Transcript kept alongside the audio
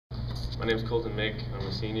My name's Colton Mick. I'm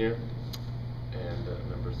a senior and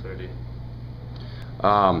number 30.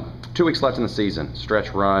 2 weeks left in the season,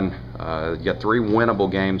 stretch run. You got 3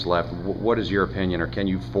 winnable games left. What is your opinion, or can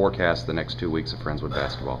you forecast the next 2 weeks of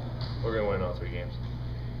Friendswood-Basketball? We're going to win all 3 games.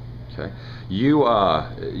 Okay. You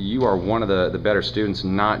are one of the better students,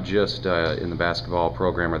 not just in the basketball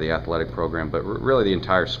program or the athletic program, but really the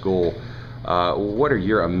entire school. What are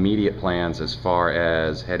your immediate plans as far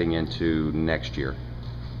as heading into next year?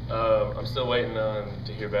 I'm still waiting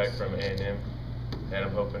to hear back from A&M, and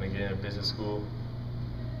I'm hoping to get in a business school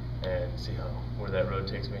and see where that road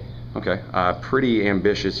takes me. Okay. Pretty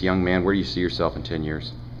ambitious young man. Where do you see yourself in 10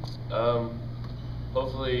 years?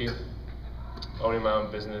 Hopefully owning my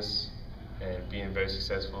own business and being very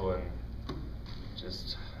successful and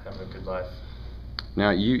just having a good life.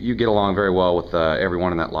 Now, you get along very well with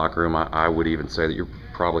everyone in that locker room. I would even say that you're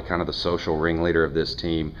probably kind of the social ringleader of this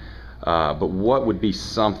team. But what would be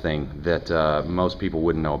something that most people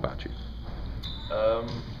wouldn't know about you?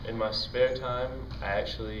 In my spare time, I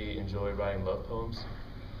actually enjoy writing love poems,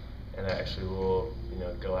 and I actually will,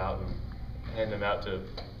 go out and hand them out to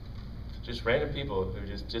just random people who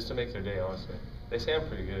just to make their day. Honestly, they sound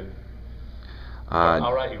pretty good.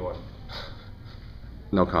 I'll write you one.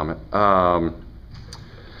 No comment.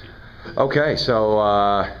 Okay,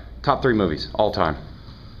 so top 3 movies all time.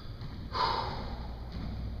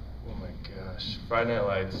 Oh my gosh, Friday Night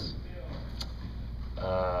Lights,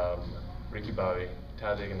 Ricky Bobby,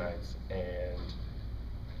 Talladega Nights, and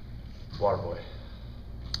Waterboy.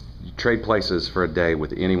 You trade places for a day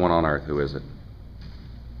with anyone on earth. Who is it?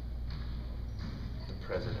 The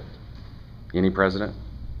president. Any president?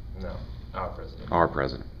 No, our president. Our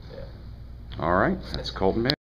president. Yeah. All right, that's Colton Mick.